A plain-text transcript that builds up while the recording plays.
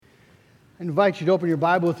I invite you to open your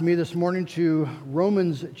Bible with me this morning to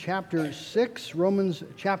Romans chapter 6. Romans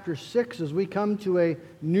chapter 6 as we come to a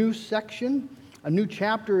new section, a new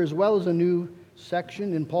chapter as well as a new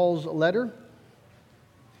section in Paul's letter.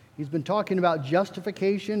 He's been talking about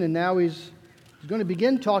justification and now he's going to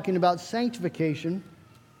begin talking about sanctification.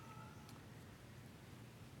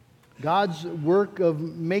 God's work of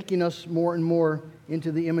making us more and more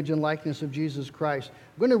into the image and likeness of Jesus Christ.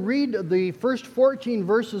 I'm going to read the first 14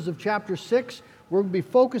 verses of chapter 6. We're going to be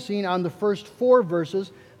focusing on the first 4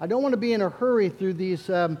 verses. I don't want to be in a hurry through these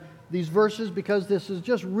verses because this is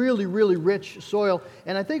just really, really rich soil.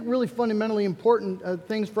 And I think really fundamentally important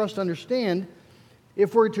things for us to understand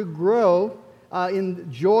if we're to grow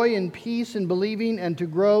in joy and peace and believing and to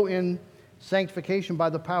grow in sanctification by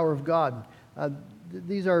the power of God.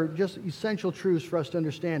 These are just essential truths for us to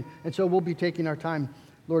understand. And so we'll be taking our time,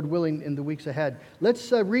 Lord willing, in the weeks ahead.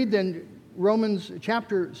 Let's read then Romans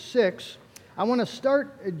chapter 6. I want to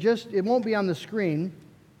start it won't be on the screen,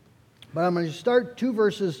 but I'm going to start 2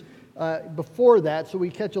 verses before that so we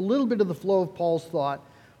catch a little bit of the flow of Paul's thought.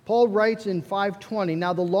 Paul writes in 5:20,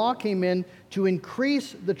 "Now the law came in to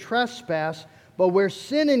increase the trespass, but where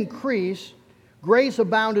sin increased, grace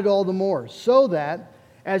abounded all the more, so that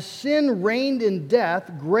as sin reigned in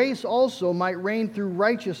death, grace also might reign through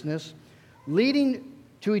righteousness, leading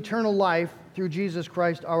to eternal life through Jesus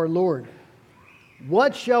Christ our Lord.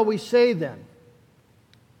 What shall we say then?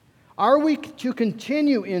 Are we to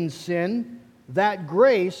continue in sin that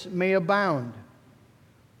grace may abound?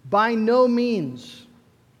 By no means.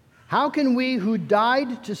 How can we who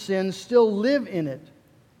died to sin still live in it?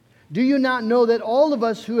 Do you not know that all of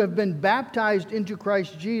us who have been baptized into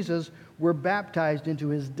Christ Jesus were baptized into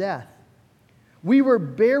his death? We were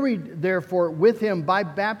buried, therefore, with him by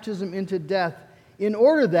baptism into death, in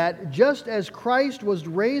order that, just as Christ was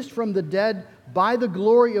raised from the dead by the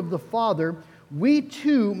glory of the Father, we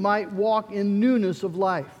too might walk in newness of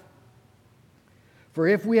life. For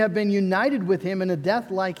if we have been united with him in a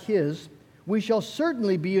death like his, we shall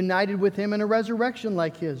certainly be united with him in a resurrection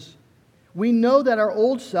like his. We know that our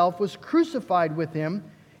old self was crucified with him,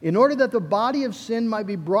 in order that the body of sin might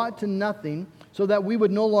be brought to nothing, so that we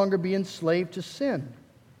would no longer be enslaved to sin.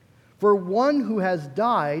 For one who has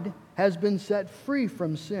died has been set free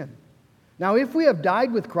from sin. Now, if we have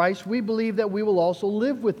died with Christ, we believe that we will also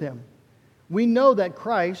live with him. We know that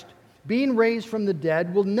Christ, being raised from the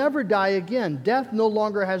dead, will never die again. Death no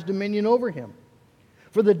longer has dominion over him.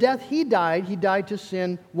 For the death he died to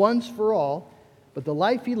sin once for all, but the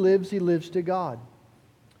life he lives to God.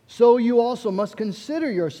 So you also must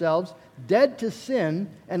consider yourselves dead to sin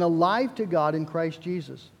and alive to God in Christ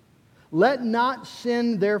Jesus. Let not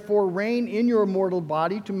sin therefore reign in your mortal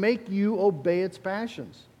body to make you obey its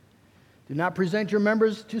passions. Do not present your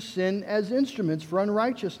members to sin as instruments for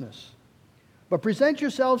unrighteousness, but present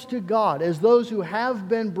yourselves to God as those who have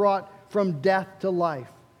been brought from death to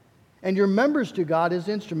life, and your members to God as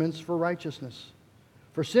instruments for righteousness.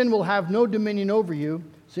 For sin will have no dominion over you,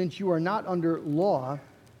 since you are not under law,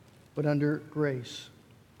 but under grace."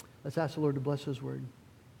 Let's ask the Lord to bless his word.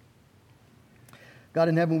 God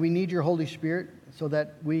in heaven, we need your Holy Spirit so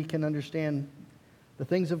that we can understand the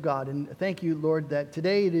things of God. And thank you, Lord, that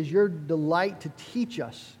today it is your delight to teach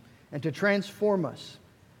us and to transform us,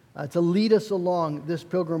 to lead us along this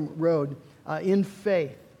pilgrim road in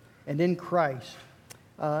faith and in Christ.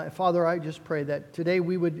 Father, I just pray that today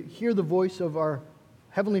we would hear the voice of our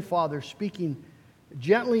Heavenly Father speaking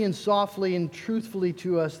gently and softly and truthfully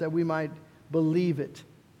to us, that we might believe it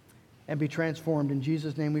and be transformed. In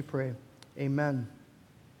Jesus' name we pray. Amen.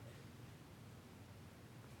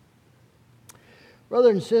 Brother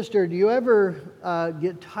and sister, do you ever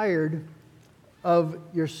get tired of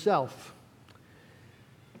yourself?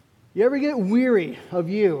 You ever get weary of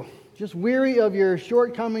you? Just weary of your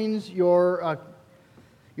shortcomings, your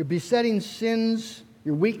besetting sins,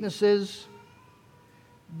 your weaknesses?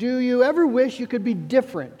 Do you ever wish you could be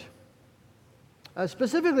different?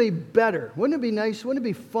 Specifically better. Wouldn't it be nice? Wouldn't it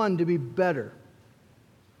be fun to be better?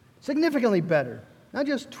 Significantly better. Not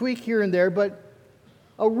just tweak here and there, but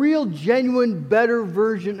a real, genuine, better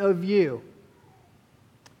version of you.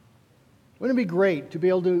 Wouldn't it be great to be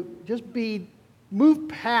able to just move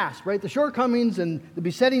past, right? The shortcomings and the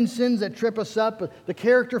besetting sins that trip us up, the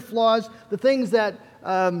character flaws, the things that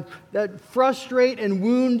frustrate and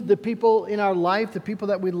wound the people in our life, the people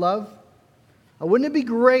that we love. Wouldn't it be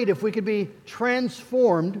great if we could be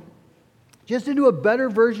transformed just into a better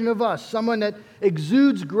version of us, someone that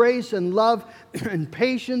exudes grace and love and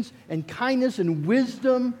patience and kindness and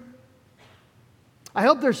wisdom? I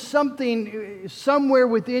hope there's something somewhere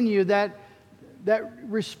within you that that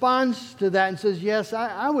responds to that and says, yes,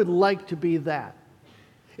 I would like to be that.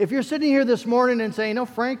 If you're sitting here this morning and saying, no,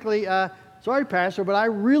 frankly, sorry, Pastor, but I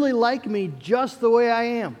really like me just the way I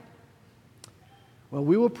am. Well,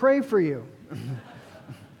 we will pray for you.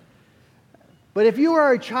 But if you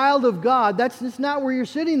are a child of God, that's not where you're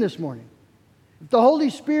sitting this morning. If the Holy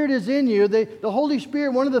Spirit is in you, the Holy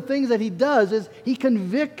Spirit, one of the things that He does is He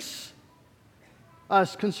convicts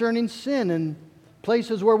us concerning sin and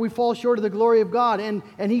places where we fall short of the glory of God.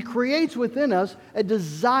 And He creates within us a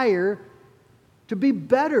desire to be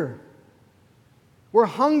better. We're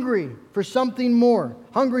hungry for something more,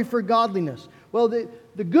 hungry for godliness. Well,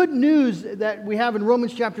 the good news that we have in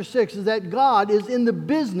Romans chapter 6 is that God is in the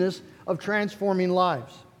business of transforming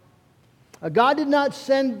lives. God did not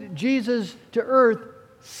send Jesus to earth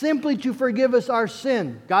simply to forgive us our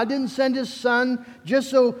sin. God didn't send His Son just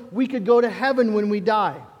so we could go to heaven when we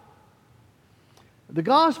die. The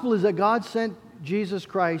gospel is that God sent Jesus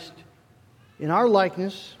Christ in our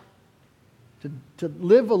likeness to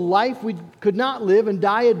live a life we could not live and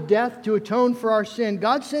die a death to atone for our sin.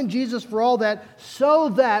 God sent Jesus for all that so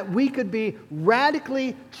that we could be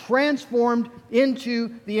radically transformed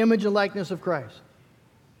into the image and likeness of Christ.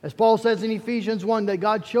 As Paul says in Ephesians 1, that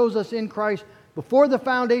God chose us in Christ before the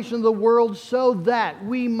foundation of the world so that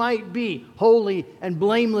we might be holy and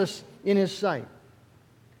blameless in His sight.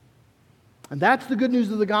 And that's the good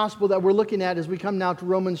news of the gospel that we're looking at as we come now to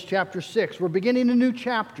Romans chapter 6. We're beginning a new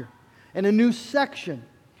chapter and a new section.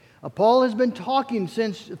 Paul has been talking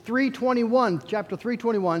since chapter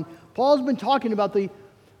 321. Paul's been talking about the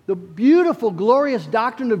beautiful, glorious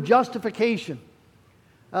doctrine of justification.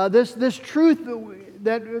 This truth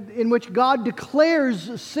that in which God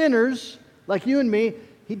declares sinners like you and me,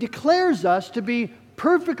 He declares us to be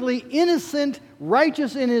perfectly innocent,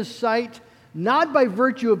 righteous in His sight, not by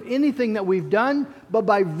virtue of anything that we've done, but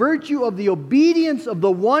by virtue of the obedience of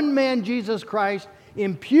the one man, Jesus Christ,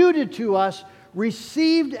 imputed to us,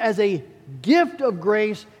 received as a gift of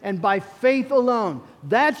grace, and by faith alone.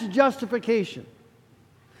 That's justification.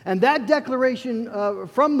 And that declaration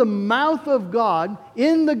from the mouth of God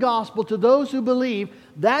in the gospel to those who believe,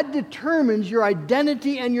 that determines your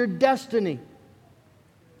identity and your destiny.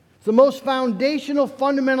 It's the most foundational,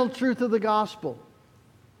 fundamental truth of the gospel.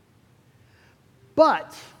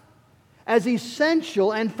 But as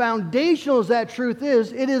essential and foundational as that truth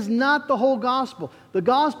is, it is not the whole gospel. The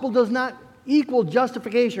gospel does not equal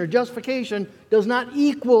justification, or justification does not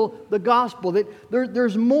equal the gospel.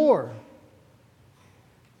 There's more.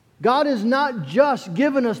 God has not just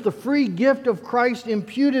given us the free gift of Christ's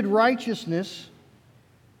imputed righteousness,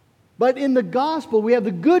 but in the gospel we have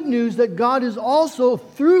the good news that God is also,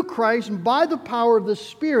 through Christ and by the power of the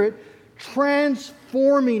Spirit,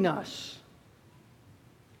 transforming us,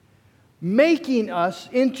 making us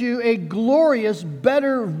into a glorious,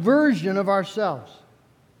 better version of ourselves.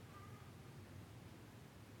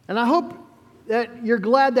 And I hope that you're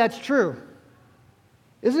glad that's true.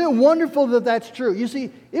 Isn't it wonderful that that's true? You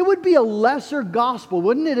see, it would be a lesser gospel,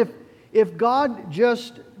 wouldn't it, if God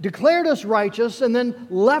just declared us righteous and then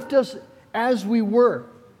left us as we were?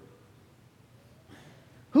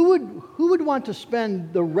 Who would want to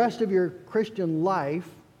spend the rest of your Christian life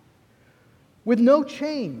with no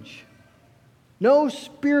change? No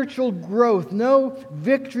spiritual growth, no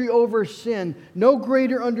victory over sin, no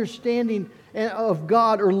greater understanding of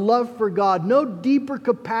God or love for God, no deeper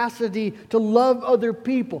capacity to love other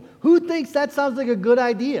people. Who thinks that sounds like a good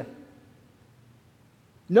idea?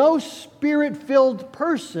 No Spirit-filled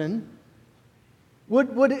person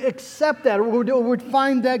would accept that or would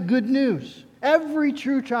find that good news. Every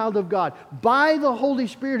true child of God, by the Holy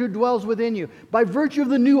Spirit who dwells within you, by virtue of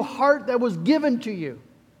the new heart that was given to you,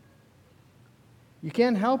 you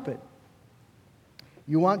can't help it.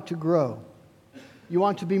 You want to grow. You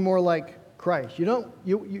want to be more like Christ.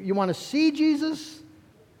 You want to see Jesus,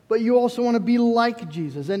 but you also want to be like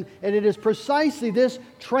Jesus. And it is precisely this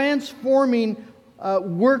transforming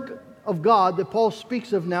work of God that Paul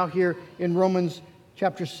speaks of now here in Romans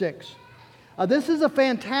chapter 6. This is a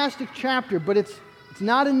fantastic chapter, but it's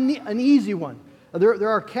not an easy one. There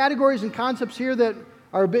are categories and concepts here that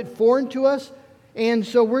are a bit foreign to us. And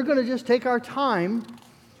so we're going to just take our time.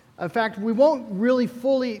 In fact, we won't really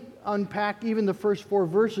fully unpack even the first 4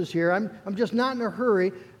 verses here. I'm just not in a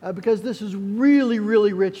hurry because this is really,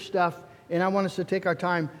 really rich stuff. And I want us to take our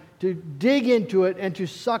time to dig into it and to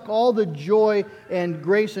suck all the joy and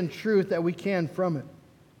grace and truth that we can from it.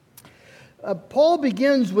 Paul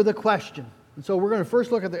begins with a question. And so we're going to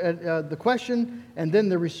first look at the question and then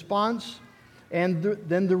the response and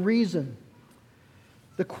then the reason.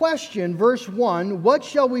 The question, verse 1, what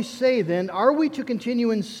shall we say then? Are we to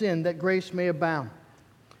continue in sin that grace may abound?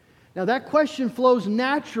 Now that question flows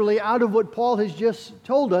naturally out of what Paul has just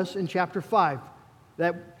told us in chapter 5.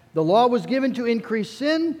 That the law was given to increase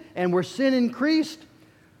sin, and where sin increased,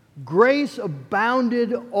 grace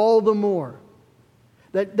abounded all the more.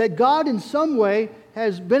 That God in some way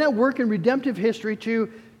has been at work in redemptive history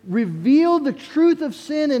to reveal the truth of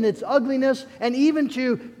sin and its ugliness, and even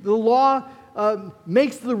to the law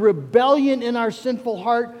makes the rebellion in our sinful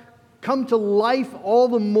heart come to life all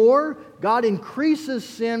the more. God increases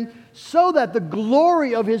sin so that the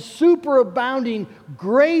glory of His superabounding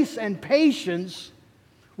grace and patience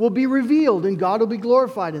will be revealed, and God will be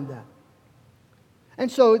glorified in that.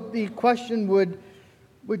 And so the question would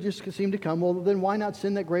just seem to come, well, then why not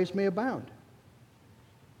sin that grace may abound?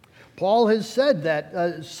 Paul has said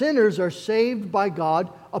that sinners are saved by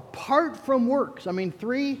God apart from works. I mean,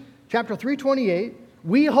 chapter 3:28,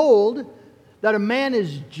 we hold that a man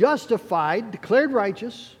is justified, declared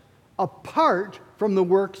righteous, apart from the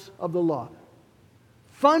works of the law.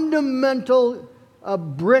 Fundamental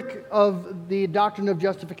brick of the doctrine of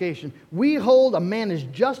justification. We hold a man is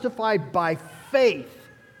justified by faith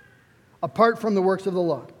apart from the works of the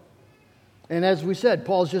law. And as we said,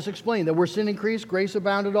 Paul's just explained that where sin increased, grace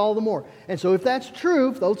abounded all the more. And so if that's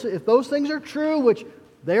true, if those things are true, which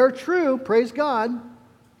they are true, praise God,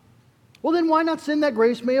 well then why not sin that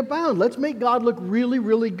grace may abound? Let's make God look really,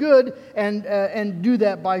 really good and do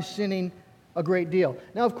that by sinning a great deal.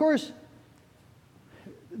 Now, of course,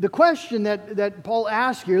 the question that Paul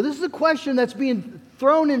asks here, this is a question that's being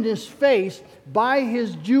thrown in his face by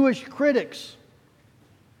his Jewish critics.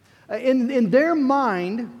 In their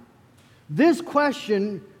mind, this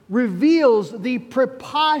question reveals the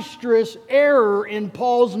preposterous error in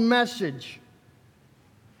Paul's message.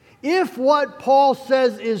 If what Paul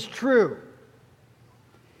says is true,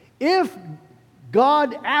 if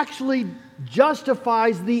God actually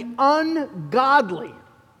justifies the ungodly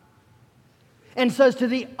and says to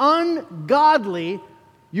the ungodly,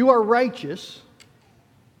 you are righteous,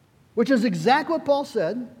 which is exactly what Paul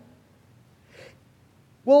said,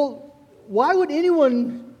 well, why would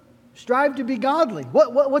anyone strive to be godly?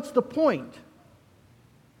 What's the point?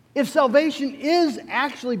 If salvation is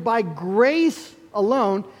actually by grace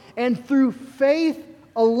alone and through faith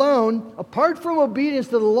alone, apart from obedience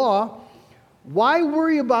to the law, why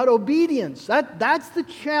worry about obedience? That's the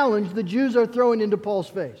challenge the Jews are throwing into Paul's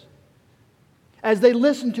face as they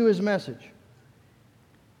listen to his message.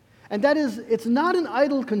 And that is, it's not an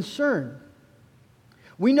idle concern.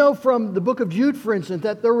 We know from the book of Jude, for instance,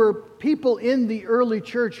 that there were people in the early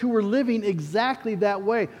church who were living exactly that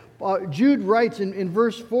way. Jude writes in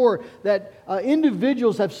verse 4 that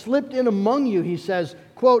individuals have slipped in among you, he says,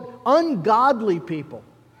 quote, ungodly people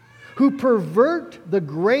who pervert the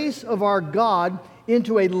grace of our God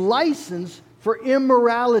into a license for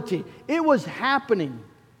immorality. It was happening.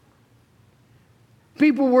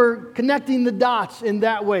 People were connecting the dots in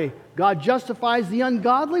that way. God justifies the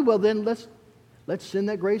ungodly. Well, then let's sin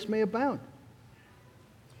that grace may abound.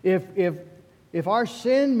 If our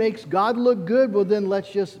sin makes God look good, well then let's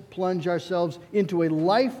just plunge ourselves into a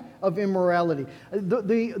life of immorality.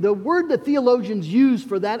 The word that theologians use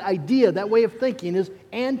for that idea, that way of thinking, is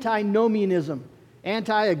antinomianism.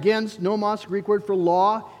 Anti, against, nomos, Greek word for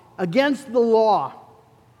law, against the law.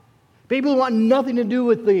 People who want nothing to do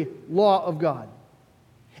with the law of God.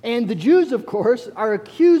 And the Jews, of course, are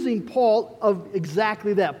accusing Paul of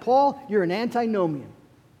exactly that. Paul, you're an antinomian.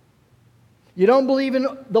 You don't believe in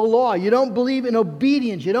the law. You don't believe in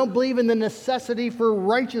obedience. You don't believe in the necessity for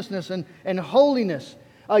righteousness and holiness.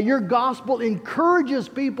 Your gospel encourages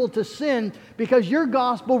people to sin because your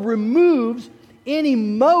gospel removes any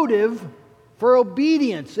motive for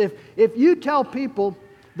obedience. If you tell people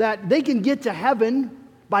that they can get to heaven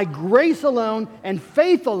by grace alone and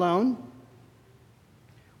faith alone,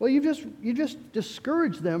 well, you just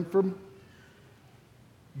discourage them from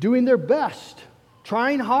doing their best,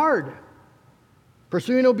 trying hard,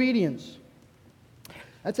 pursuing obedience.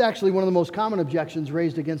 That's actually one of the most common objections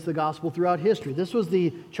raised against the gospel throughout history. This was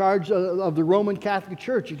the charge of the Roman Catholic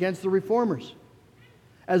Church against the Reformers.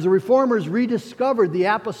 As the Reformers rediscovered the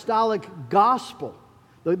apostolic gospel,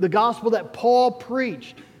 the gospel that Paul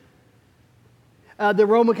preached, the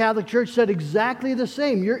Roman Catholic Church said exactly the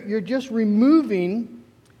same. You're just removing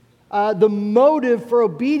the motive for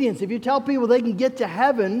obedience. If you tell people they can get to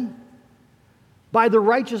heaven by the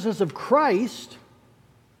righteousness of Christ,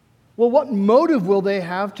 well, what motive will they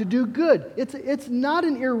have to do good? It's not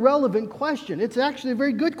an irrelevant question. It's actually a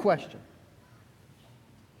very good question.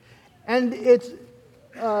 And it's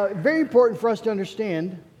very important for us to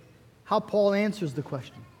understand how Paul answers the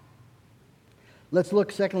question. Let's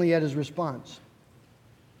look secondly at his response.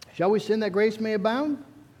 Shall we sin that grace may abound?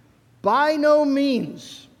 By no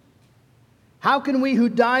means. How can we who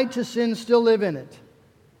died to sin still live in it?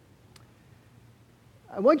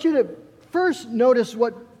 I want you to first notice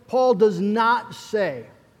what Paul does not say.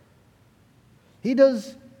 He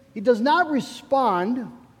does not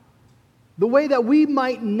respond the way that we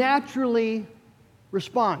might naturally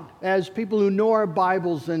respond as people who know our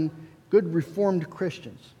Bibles and good Reformed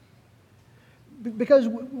Christians. Because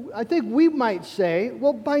I think we might say,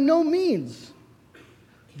 well, by no means.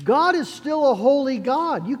 God is still a holy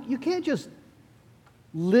God. You can't just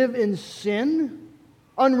live in sin,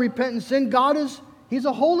 unrepentant sin. He's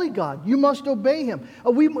a holy God. You must obey Him.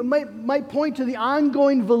 We might point to the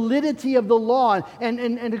ongoing validity of the law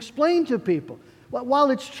and explain to people.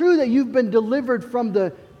 While it's true that you've been delivered from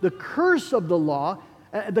the curse of the law,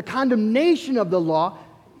 the condemnation of the law,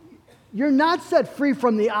 you're not set free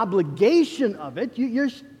from the obligation of it. You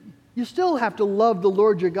still have to love the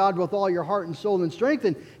Lord your God with all your heart and soul and strength,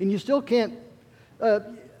 and you still can't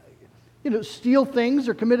steal things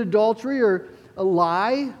or commit adultery or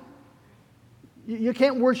lie. You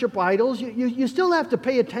can't worship idols. You still have to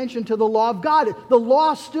pay attention to the law of God. The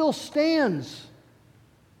law still stands.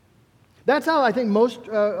 That's how I think most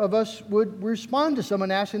of us would respond to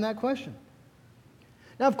someone asking that question.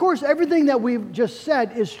 Now, of course, everything that we've just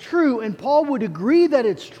said is true, and Paul would agree that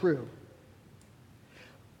it's true.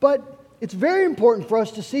 But it's very important for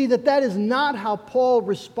us to see that that is not how Paul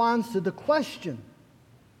responds to the question.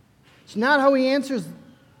 It's not how he answers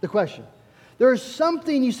the question. There's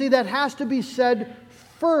something, you see, that has to be said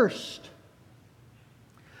first.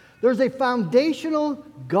 There's a foundational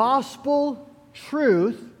gospel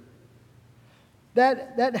truth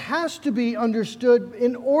that has to be understood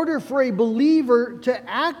in order for a believer to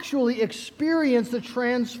actually experience the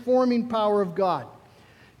transforming power of God.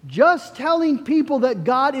 Just telling people that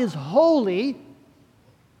God is holy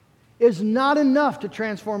is not enough to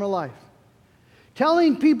transform a life.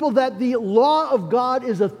 Telling people that the law of God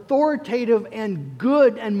is authoritative and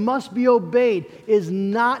good and must be obeyed is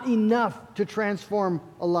not enough to transform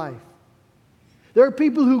a life. There are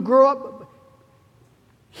people who grow up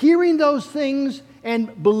hearing those things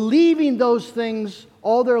and believing those things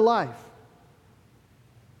all their life,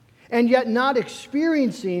 and yet not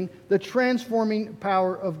experiencing the transforming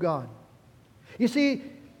power of God. You see,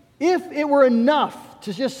 if it were enough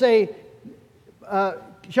to just say,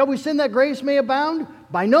 shall we sin that grace may abound?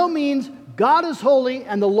 By no means. God is holy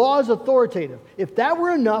and the law is authoritative. If that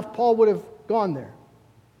were enough, Paul would have gone there.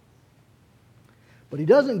 But he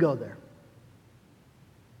doesn't go there.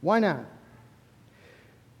 Why not?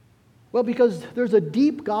 Well, because there's a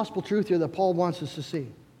deep gospel truth here that Paul wants us to see.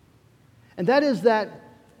 And that is that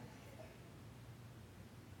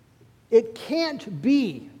it can't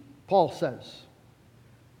be, Paul says,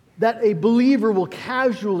 that a believer will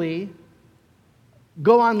casually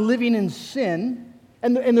go on living in sin.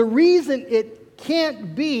 And the reason it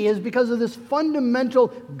can't be is because of this fundamental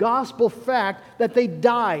gospel fact that they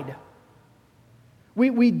died.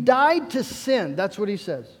 We died to sin. That's what he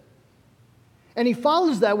says. And he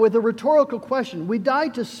follows that with a rhetorical question. We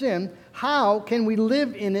died to sin. How can we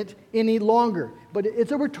live in it any longer? But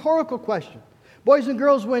it's a rhetorical question. Boys and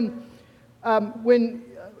girls, when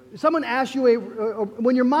someone asks you,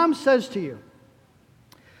 when your mom says to you,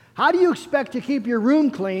 how do you expect to keep your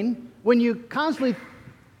room clean when you constantly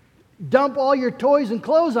dump all your toys and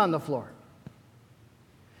clothes on the floor?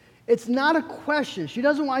 It's not a question. She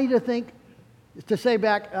doesn't want you to say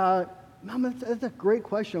back, Mom, that's a great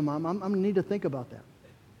question, Mom. I'm going to need to think about that.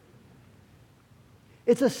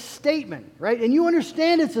 It's a statement, right? And you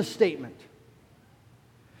understand it's a statement.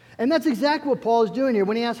 And that's exactly what Paul is doing here.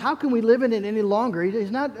 When he asks, how can we live in it any longer?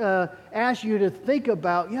 He's not asking you to think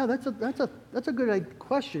about, yeah, that's a good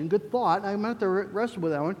question, good thought. I'm going to have to wrestle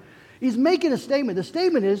with that one. He's making a statement. The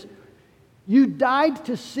statement is, you died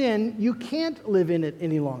to sin. You can't live in it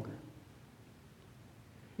any longer.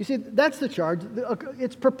 You see, that's the charge.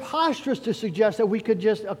 It's preposterous to suggest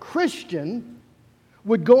that a Christian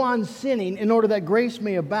would go on sinning in order that grace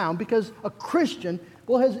may abound, because a Christian,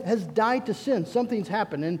 has died to sin. Something's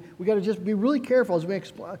happened, and we got to just be really careful as we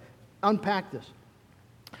unpack this.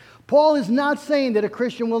 Paul is not saying that a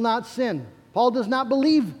Christian will not sin. Paul does not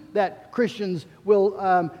believe that Christians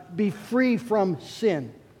will be free from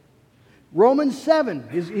sin. Romans 7,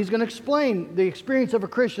 he's going to explain the experience of a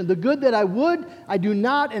Christian. The good that I would, I do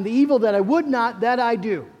not, and the evil that I would not, that I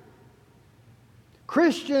do.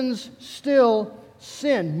 Christians still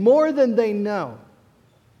sin more than they know.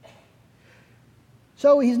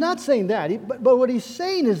 So he's not saying that, but what he's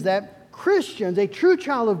saying is that Christians, a true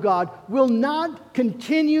child of God, will not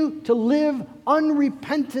continue to live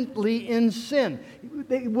unrepentantly in sin.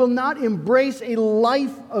 They will not embrace a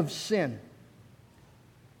life of sin.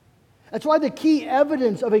 That's why the key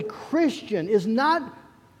evidence of a Christian is not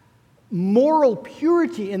moral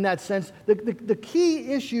purity in that sense. The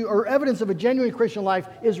key issue or evidence of a genuine Christian life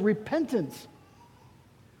is repentance.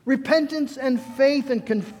 Repentance and faith and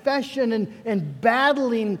confession and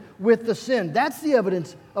battling with the sin. That's the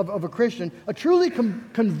evidence of a Christian. A truly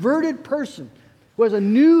converted person who has a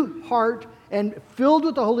new heart and filled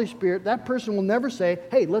with the Holy Spirit, that person will never say,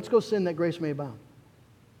 hey, let's go sin that grace may abound.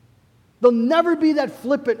 They'll never be that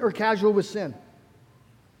flippant or casual with sin.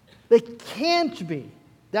 They can't be.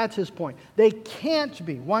 That's his point. They can't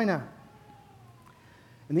be. Why not?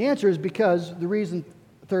 And the answer is because the reason,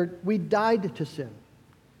 third, we died to sin.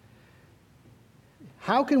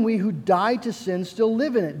 How can we who died to sin still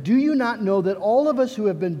live in it? Do you not know that all of us who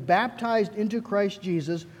have been baptized into Christ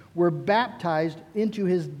Jesus were baptized into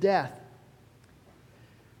his death?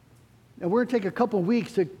 Now we're going to take a couple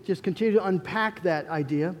weeks to just continue to unpack that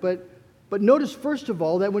idea, but notice first of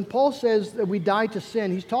all that when Paul says that we died to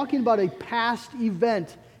sin, he's talking about a past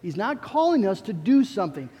event. He's not calling us to do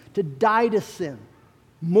something, to die to sin,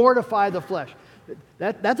 mortify the flesh.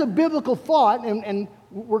 That's a biblical thought, and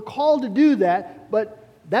we're called to do that, but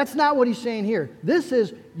that's not what he's saying here. This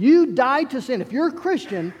is, you died to sin. If you're a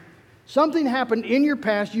Christian, something happened in your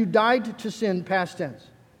past, you died to sin, past tense.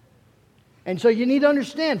 And so you need to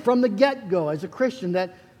understand from the get-go as a Christian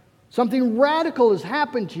that something radical has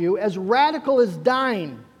happened to you, as radical as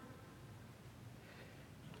dying.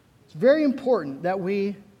 It's very important that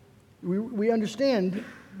we understand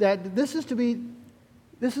that this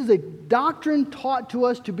is a doctrine taught to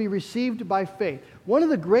us to be received by faith. One of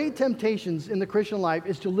the great temptations in the Christian life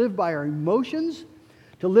is to live by our emotions,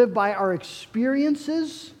 to live by our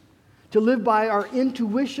experiences, to live by our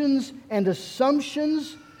intuitions and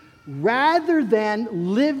assumptions, rather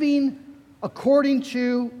than living according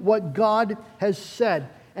to what God has said.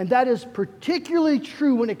 And that is particularly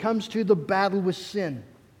true when it comes to the battle with sin.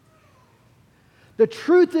 The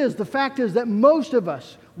truth is, the fact is that most of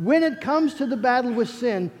us, when it comes to the battle with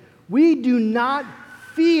sin, we do not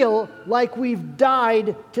feel like we've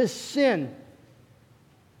died to sin.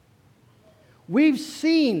 We've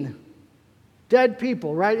seen dead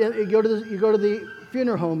people, right? You go to the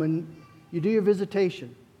funeral home and you do your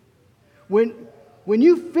visitation. When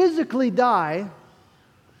you physically die,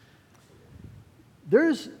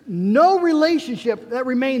 there's no relationship that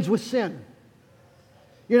remains with sin.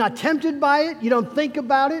 You're not tempted by it. You don't think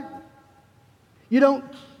about it. You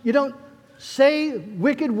don't say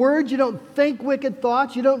wicked words. You don't think wicked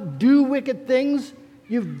thoughts. You don't do wicked things.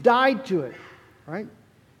 You've died to it, right?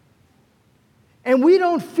 And we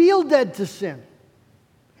don't feel dead to sin.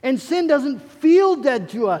 And sin doesn't feel dead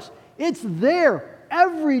to us. It's there.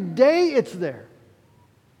 Every day it's there.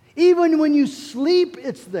 Even when you sleep,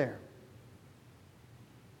 it's there.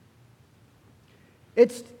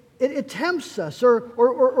 It tempts us,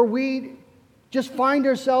 or we just find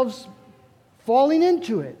ourselves falling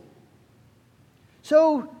into it.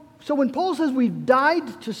 So when Paul says we've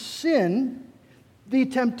died to sin, the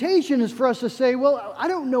temptation is for us to say, well, I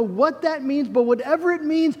don't know what that means, but whatever it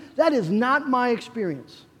means, that is not my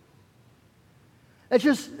experience.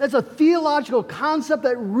 That's a theological concept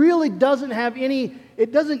that really doesn't have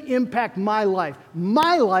it doesn't impact my life.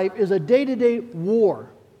 My life is a day-to-day war.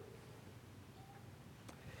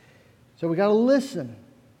 So we got to listen.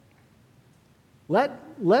 Let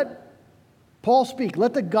Paul speak.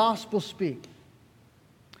 Let the gospel speak.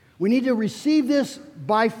 We need to receive this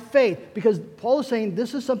by faith because Paul is saying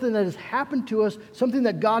this is something that has happened to us, something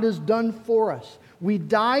that God has done for us. We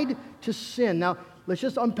died to sin. Now, let's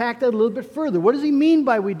just unpack that a little bit further. What does he mean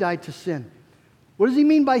by we died to sin? What does he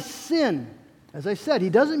mean by sin? As I said, he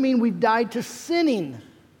doesn't mean we've died to sinning.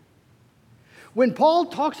 When Paul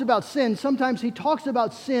talks about sin, sometimes he talks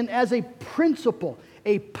about sin as a principle,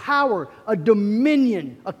 a power, a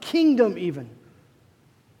dominion, a kingdom even.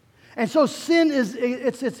 And so sin is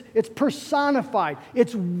it's personified.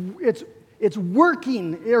 It's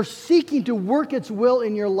working or seeking to work its will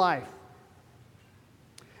in your life.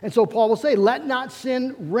 And so Paul will say, let not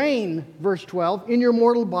sin reign, verse 12, in your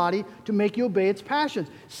mortal body to make you obey its passions.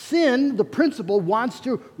 Sin, the principle, wants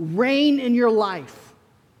to reign in your life.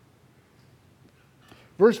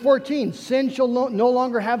 Verse 14, sin shall no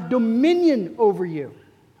longer have dominion over you.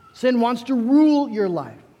 Sin wants to rule your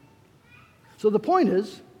life. So the point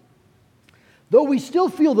is, though we still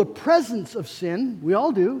feel the presence of sin, we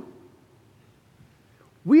all do,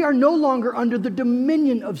 we are no longer under the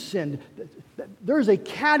dominion of sin. there's a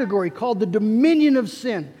category called the dominion of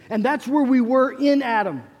sin. And that's where we were in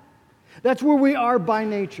Adam. That's where we are by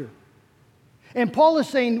nature. And Paul is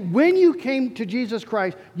saying, when you came to Jesus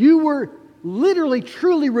Christ, you were literally,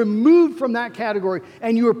 truly removed from that category,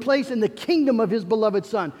 and you were placed in the kingdom of His beloved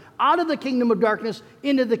Son, out of the kingdom of darkness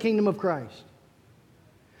into the kingdom of Christ.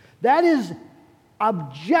 That is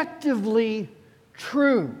objectively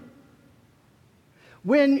true.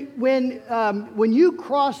 When you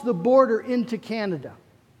cross the border into Canada,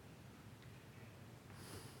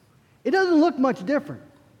 it doesn't look much different.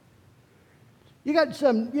 You got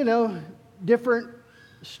some, different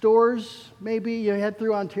stores. Maybe you head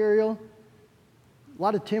through Ontario. A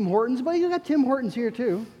lot of Tim Hortons, but you got Tim Hortons here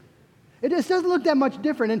too. It just doesn't look that much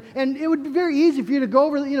different. And it would be very easy for you to go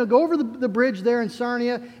over the bridge there in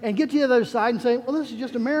Sarnia and get to the other side and say, well, this is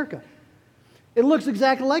just America. It looks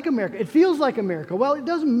exactly like America. It feels like America. Well, it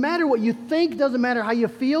doesn't matter what you think. It doesn't matter how you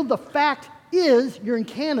feel. The fact is you're in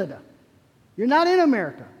Canada. You're not in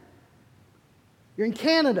America. You're in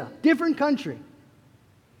Canada. Different country.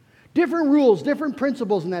 Different rules, different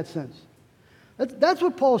principles in that sense. That's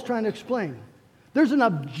what Paul's trying to explain. There's an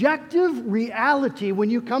objective reality when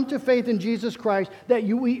you come to faith in Jesus Christ that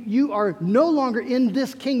you are no longer in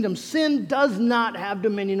this kingdom. Sin does not have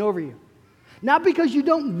dominion over you. Not because you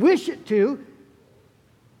don't wish it to,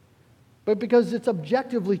 but because it's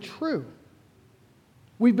objectively true.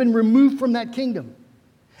 We've been removed from that kingdom.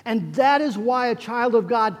 And that is why a child of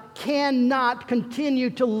God cannot continue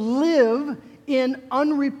to live in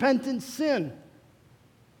unrepentant sin.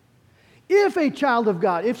 If a child of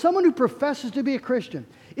God, if someone who professes to be a Christian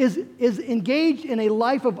is engaged in a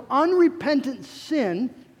life of unrepentant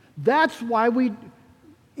sin, that's why we,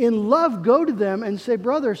 in love, go to them and say,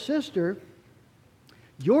 brother, sister,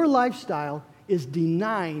 your lifestyle is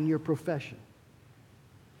denying your profession.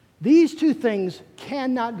 These two things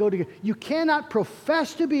cannot go together. You cannot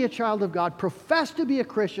profess to be a child of God, profess to be a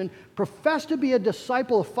Christian, profess to be a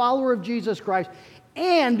disciple, a follower of Jesus Christ,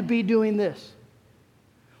 and be doing this.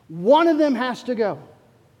 One of them has to go.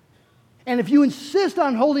 And if you insist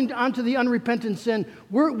on holding onto the unrepentant sin,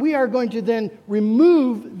 we are going to then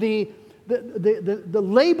remove the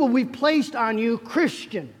label we've placed on you,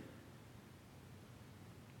 Christian.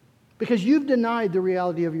 Because you've denied the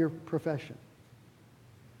reality of your profession.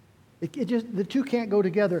 The two can't go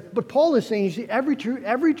together. But Paul is saying, you see, every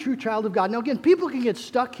true child of God. Now again, people can get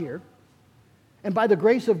stuck here. And by the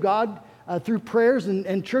grace of God, through prayers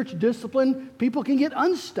and church discipline, people can get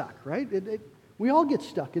unstuck, right? We all get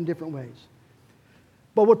stuck in different ways.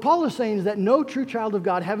 But what Paul is saying is that no true child of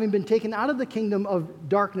God, having been taken out of the kingdom of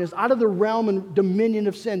darkness, out of the realm and dominion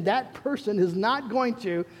of sin, that person is not going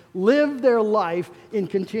to live their life in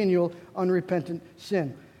continual unrepentant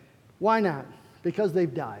sin. Why not? Because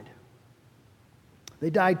they've died. They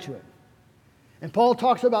died to it. And Paul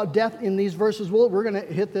talks about death in these verses. We're going to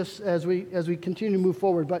hit this as we continue to move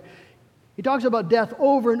forward. But he talks about death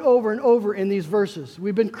over and over and over in these verses.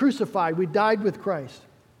 We've been crucified. We died with Christ.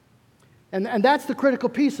 And that's the critical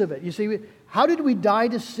piece of it. You see, how did we die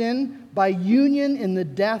to sin? By union in the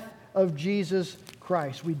death of Jesus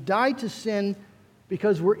Christ. We died to sin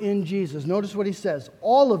because we're in Jesus. Notice what he says.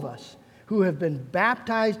 All of us who have been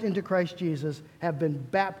baptized into Christ Jesus have been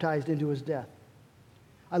baptized into his death.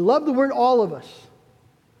 I love the word all of us.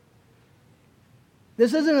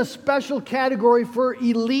 This isn't a special category for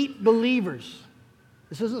elite believers.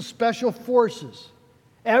 This isn't special forces.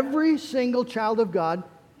 Every single child of God,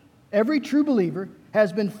 every true believer,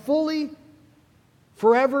 has been fully,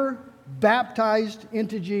 forever baptized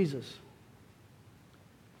into Jesus.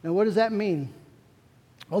 Now, what does that mean?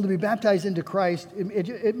 Well, to be baptized into Christ,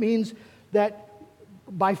 it means that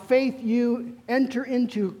by faith you enter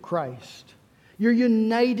into Christ. You're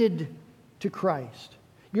united to Christ.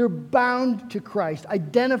 You're bound to Christ,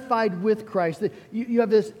 identified with Christ. You have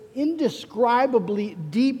this indescribably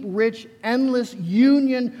deep, rich, endless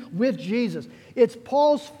union with Jesus. It's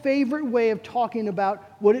Paul's favorite way of talking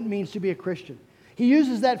about what it means to be a Christian. He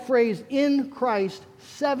uses that phrase, in Christ,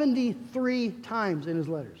 73 times in his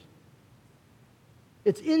letters.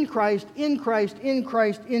 It's in Christ, in Christ, in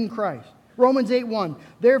Christ, in Christ. Romans 8:1.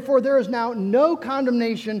 Therefore, there is now no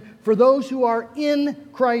condemnation for those who are in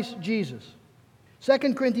Christ Jesus.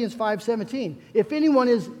 2 Corinthians 5:17. If anyone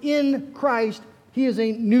is in Christ, he is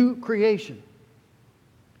a new creation.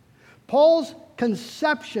 Paul's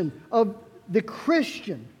conception of the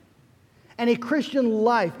Christian and a Christian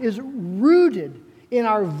life is rooted in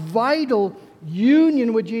our vital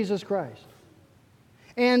union with Jesus Christ.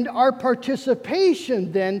 And our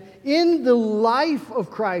participation then in the life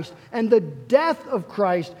of Christ and the death of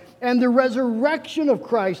Christ and the resurrection of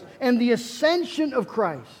Christ and the ascension of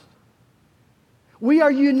Christ. We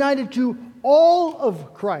are united to all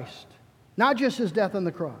of Christ, not just His death on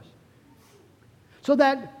the cross. So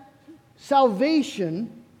that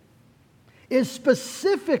salvation is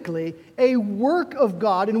specifically a work of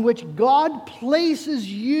God in which God places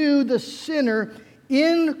you, the sinner,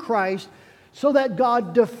 in Christ, so that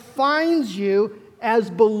God defines you as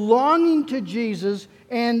belonging to Jesus,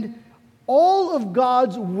 and all of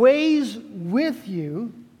God's ways with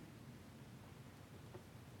you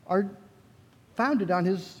are founded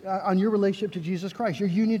on your relationship to Jesus Christ, your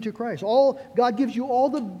union to Christ. God gives you all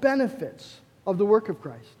the benefits of the work of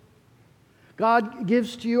Christ. God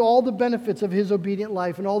gives to you all the benefits of His obedient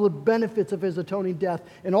life, and all the benefits of His atoning death,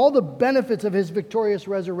 and all the benefits of His victorious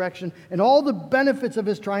resurrection, and all the benefits of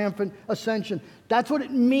His triumphant ascension. That's what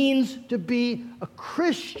it means to be a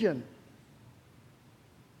Christian.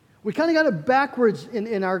 We kind of got it backwards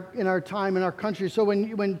in our time, in our country. So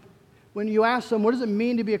when you ask them, what does it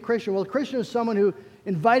mean to be a Christian? Well, a Christian is someone who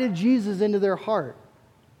invited Jesus into their heart.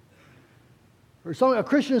 Or a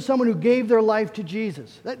Christian is someone who gave their life to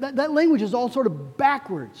Jesus. That language is all sort of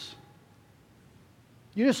backwards.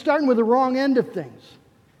 You're just starting with the wrong end of things.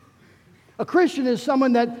 A Christian is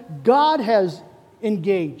someone that God has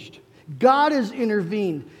engaged. God has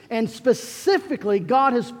intervened. And specifically,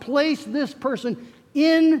 God has placed this person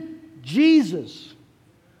in Jesus.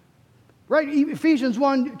 Right? Ephesians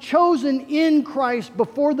 1, chosen in Christ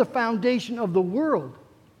before the foundation of the world.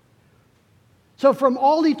 So from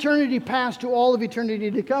all eternity past to all of eternity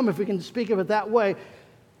to come, if we can speak of it that way,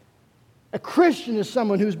 a Christian is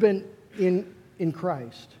someone who's been in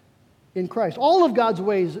Christ. In Christ. All of God's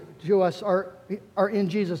ways to us are in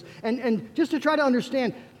Jesus. And just to try to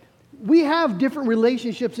understand, we have different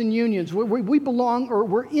relationships and unions. We belong, or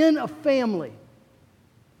we're in a family.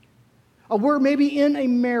 We're maybe in a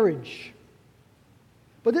marriage.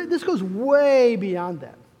 But this goes way beyond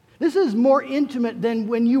that. This is more intimate than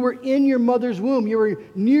when you were in your mother's womb. You were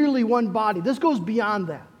nearly one body. This goes beyond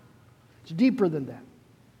that. It's deeper than that.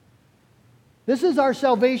 This is our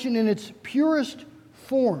salvation in its purest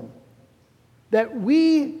form. That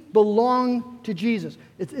we belong to Jesus.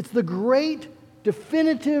 It's the great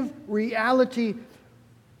definitive reality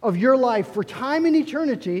of your life for time and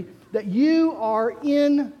eternity that you are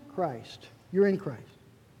in Christ. You're in Christ.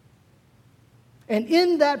 And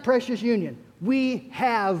in that precious union, we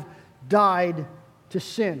have died to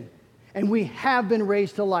sin. And we have been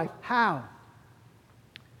raised to life. How?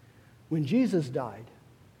 When Jesus died.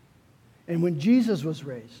 And when Jesus was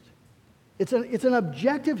raised. It's an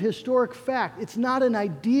objective historic fact. It's not an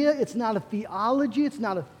idea. It's not a theology. It's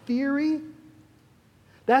not a theory.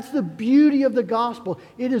 That's the beauty of the gospel.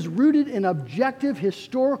 It is rooted in objective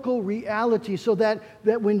historical reality, so that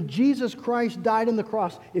when Jesus Christ died on the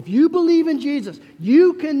cross, if you believe in Jesus,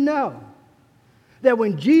 you can know that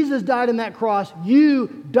when Jesus died on that cross,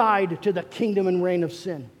 you died to the kingdom and reign of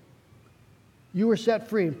sin. You were set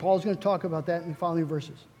free, and Paul's going to talk about that in the following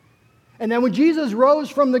verses. And then when Jesus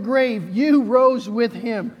rose from the grave, you rose with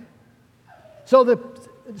Him. So the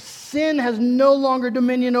sin has no longer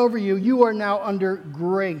dominion over you. You are now under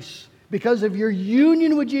grace because of your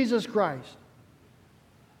union with Jesus Christ.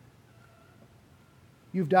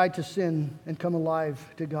 You've died to sin and come alive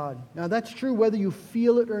to God. Now that's true whether you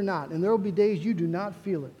feel it or not. And there will be days you do not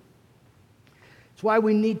feel it. It's why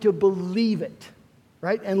we need to believe it,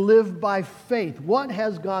 right? And live by faith. What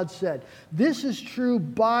has God said? This is true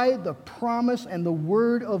by the promise and the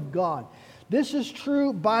word of God. This is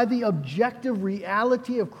true by the objective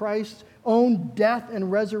reality of Christ's own death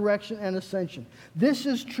and resurrection and ascension. This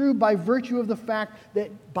is true by virtue of the fact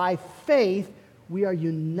that by faith we are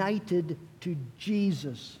united to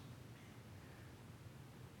Jesus.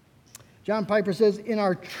 John Piper says, in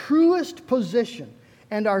our truest position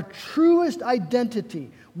and our truest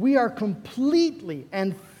identity, we are completely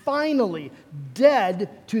and finally dead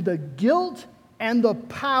to the guilt and the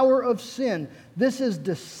power of sin. This is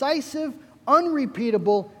decisive,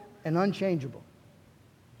 unrepeatable, and unchangeable.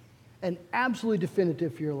 And absolutely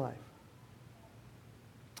definitive for your life.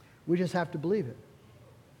 We just have to believe it.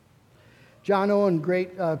 John Owen,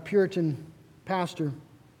 great Puritan pastor,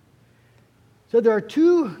 said there are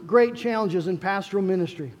two great challenges in pastoral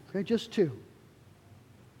ministry. Okay, just two.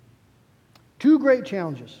 Two great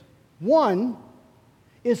challenges. One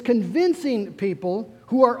is convincing people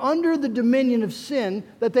who are under the dominion of sin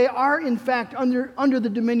that they are in fact under the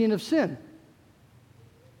dominion of sin.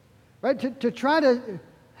 Right? To try to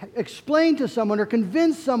explain to someone or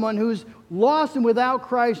convince someone who's lost and without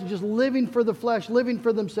Christ and just living for the flesh, living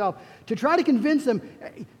for themselves, to try to convince them,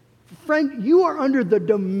 friend, you are under the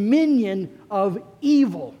dominion of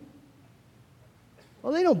evil.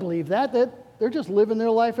 Well, they don't believe that. they're just living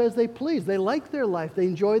their life as they please. They like their life. They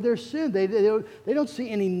enjoy their sin. They don't see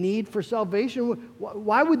any need for salvation.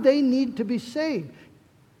 Why would they need to be saved?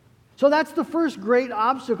 So that's the first great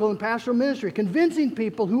obstacle in pastoral ministry, convincing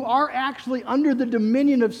people who are actually under the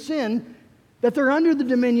dominion of sin that they're under the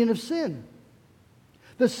dominion of sin.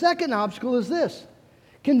 The second obstacle is this: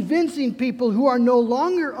 convincing people who are no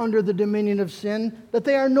longer under the dominion of sin that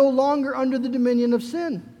they are no longer under the dominion of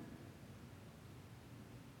sin.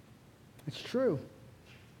 It's true.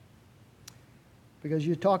 Because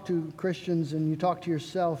you talk to Christians and you talk to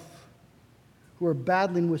yourself who are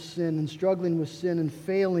battling with sin and struggling with sin and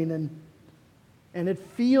failing, and it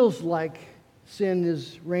feels like sin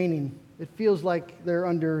is reigning. It feels like they're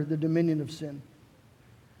under the dominion of sin.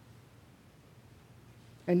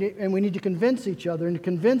 And we need to convince each other and to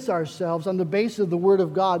convince ourselves on the basis of the Word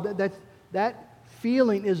of God that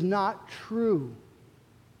feeling is not true.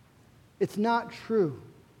 It's not true.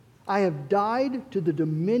 I have died to the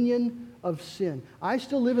dominion of sin. I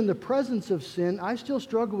still live in the presence of sin. I still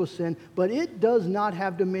struggle with sin, but it does not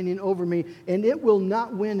have dominion over me, and it will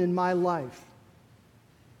not win in my life.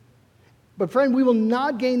 But friend, we will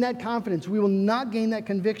not gain that confidence. We will not gain that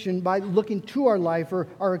conviction by looking to our life or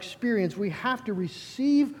our experience. We have to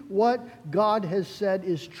receive what God has said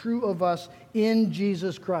is true of us in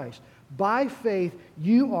Jesus Christ. By faith,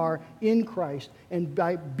 you are in Christ. And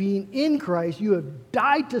by being in Christ, you have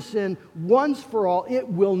died to sin once for all. It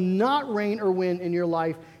will not reign or win in your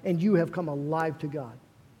life, and you have come alive to God.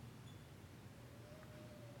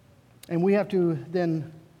 And we have to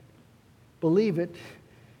then believe it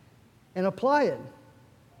and apply it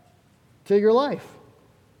to your life.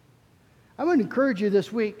 I'm going to encourage you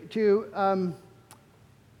this week to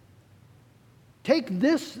take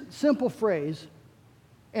this simple phrase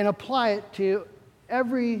and apply it to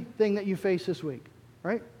everything that you face this week,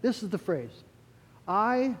 right? This is the phrase: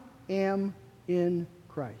 I am in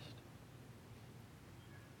Christ.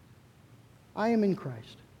 I am in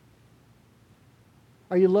Christ.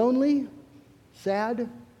 Are you lonely? Sad?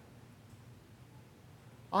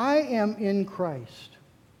 I am in Christ,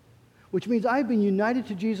 which means I've been united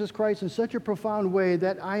to Jesus Christ in such a profound way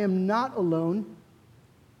that I am not alone.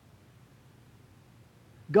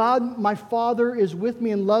 God, my Father, is with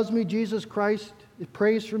me and loves me. Jesus Christ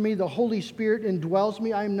prays for me. The Holy Spirit indwells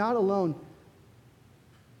me. I am not alone.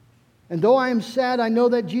 And though I am sad, I know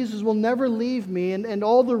that Jesus will never leave me, and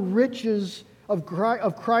all the riches of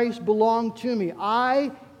Christ belong to me.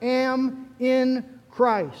 I am in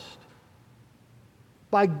Christ.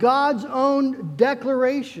 By God's own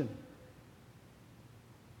declaration.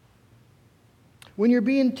 When you're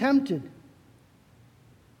being tempted,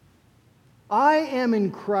 I am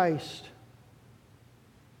in Christ.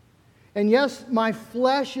 And yes, my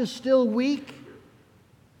flesh is still weak,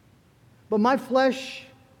 but my flesh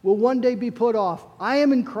will one day be put off. I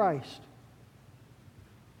am in Christ.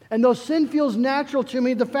 And though sin feels natural to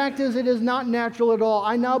me, the fact is it is not natural at all.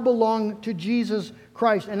 I now belong to Jesus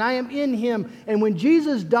Christ, and I am in Him. And when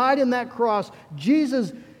Jesus died on that cross,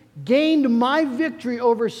 Jesus gained my victory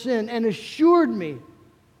over sin and assured me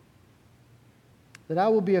that I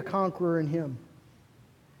will be a conqueror in Him.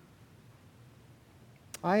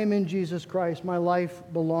 I am in Jesus Christ. My life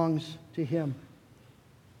belongs to Him.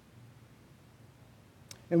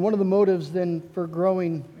 And one of the motives then for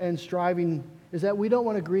growing and striving is that we don't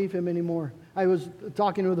want to grieve Him anymore. I was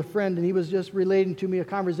talking with a friend, and he was just relating to me a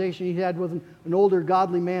conversation he had with an older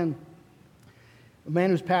godly man, a man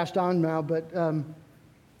who's passed on now, but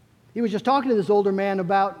he was just talking to this older man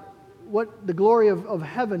about what the glory of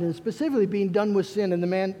heaven and specifically being done with sin. And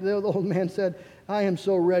the old man said, I am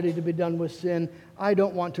so ready to be done with sin. I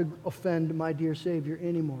don't want to offend my dear Savior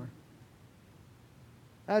anymore.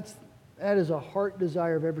 That is a heart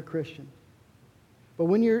desire of every Christian. But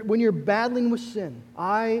when you're battling with sin,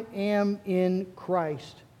 I am in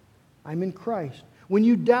Christ. I'm in Christ. When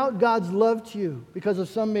you doubt God's love to you because of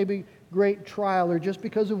some maybe great trial or just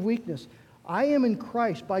because of weakness, I am in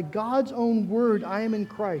Christ. By God's own word, I am in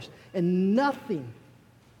Christ. And nothing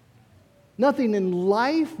in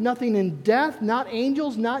life, nothing in death, not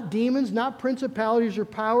angels, not demons, not principalities or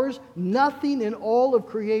powers, nothing in all of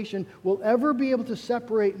creation will ever be able to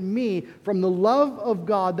separate me from the love of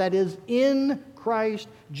God that is in Christ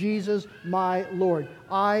Jesus my Lord.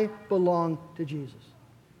 I belong to Jesus.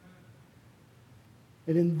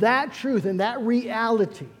 And in that truth, in that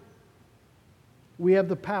reality, we have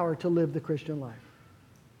the power to live the Christian life.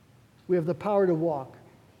 We have the power to walk,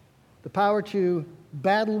 the power to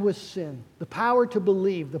battle with sin, the power to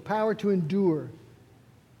believe, the power to endure.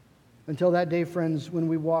 Until that day, friends, when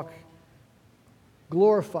we walk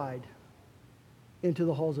glorified into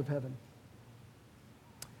the halls of heaven.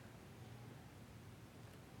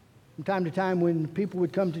 From time to time, when people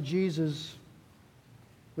would come to Jesus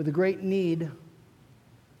with a great need,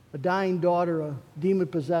 a dying daughter, a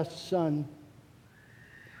demon-possessed son,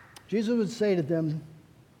 Jesus would say to them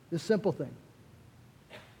this simple thing: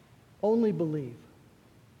 only believe.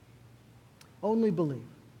 Only believe.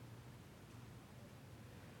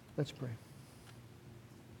 Let's pray.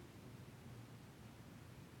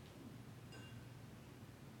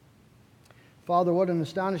 Father, what an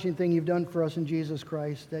astonishing thing you've done for us in Jesus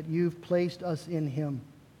Christ, that you've placed us in him.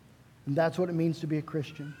 And that's what it means to be a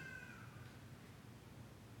Christian.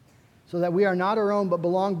 So that we are not our own, but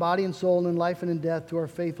belong body and soul, in life and in death, to our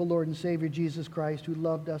faithful Lord and Savior Jesus Christ, who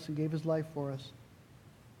loved us and gave his life for us.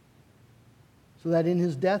 So that in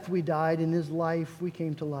his death we died, in his life we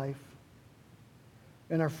came to life,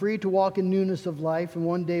 and are free to walk in newness of life, and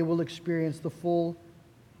one day we'll experience the full,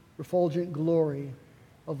 refulgent glory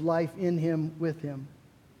of life in him, with him.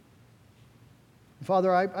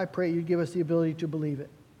 Father, I pray you'd give us the ability to believe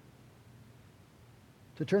it,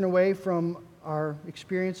 to turn away from our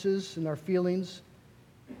experiences and our feelings,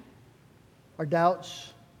 our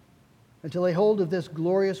doubts, and to lay hold of this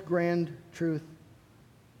glorious, grand truth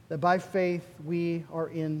that by faith we are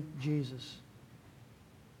in Jesus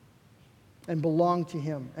and belong to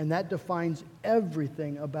him. And that defines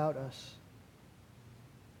everything about us.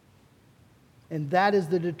 And that is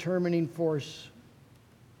the determining force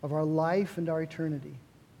of our life and our eternity.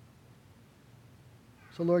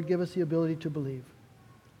 So Lord, give us the ability to believe.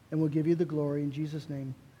 And we'll give you the glory. In Jesus'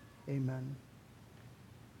 name, amen.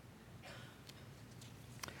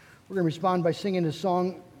 We're going to respond by singing a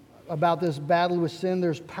song about this battle with sin.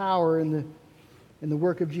 There's power in the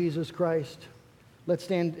work of Jesus Christ. Let's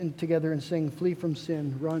stand together and sing, "Flee from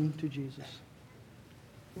sin, run to Jesus."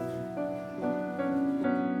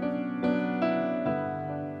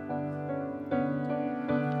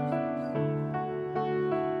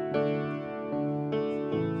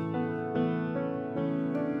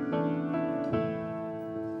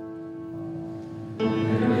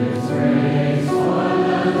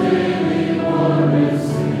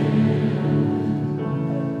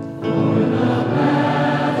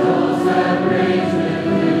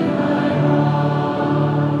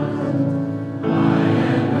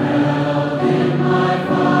 I am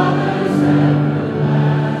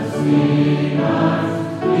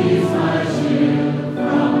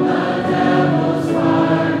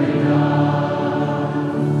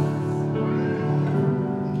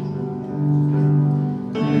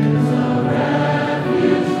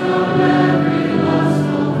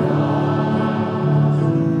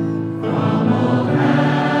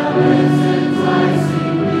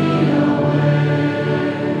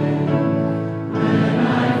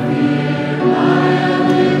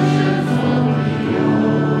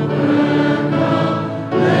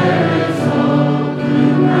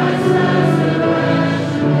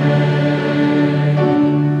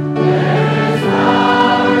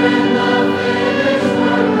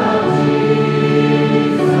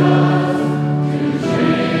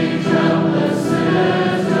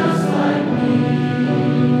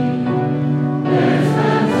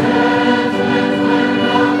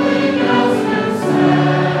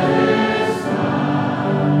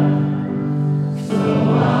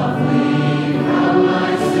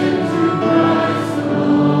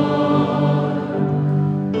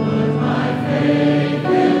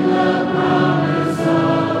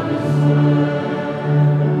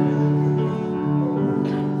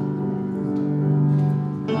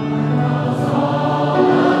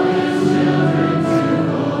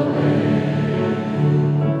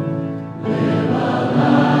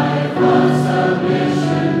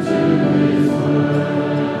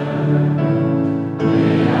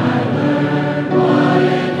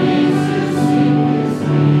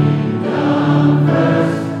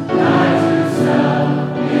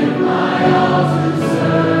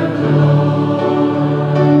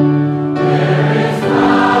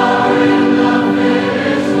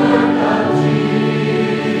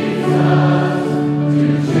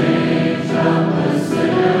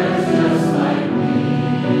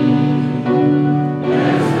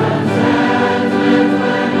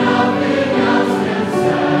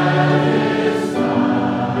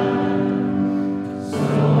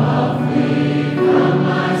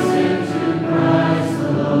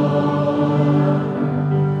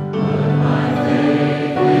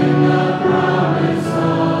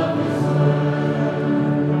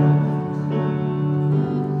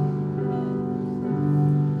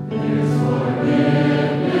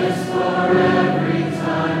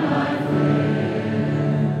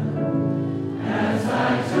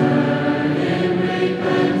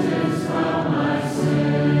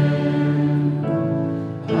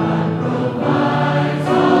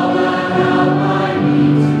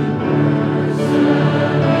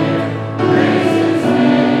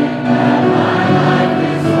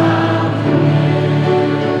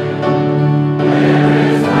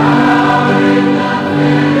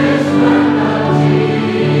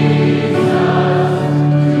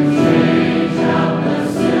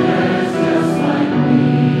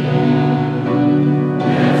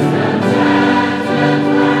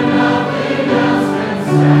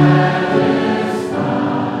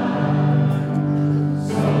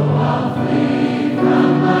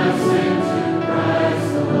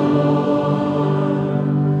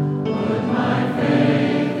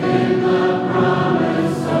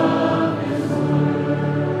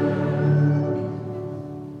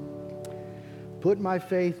put my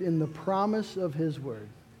faith in the promise of His Word.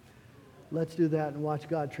 Let's do that and watch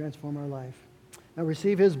God transform our life. Now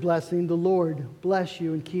receive His blessing. The Lord bless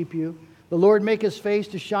you and keep you. The Lord make His face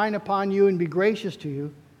to shine upon you and be gracious to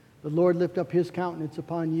you. The Lord lift up His countenance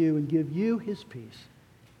upon you and give you His peace.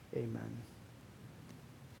 Amen.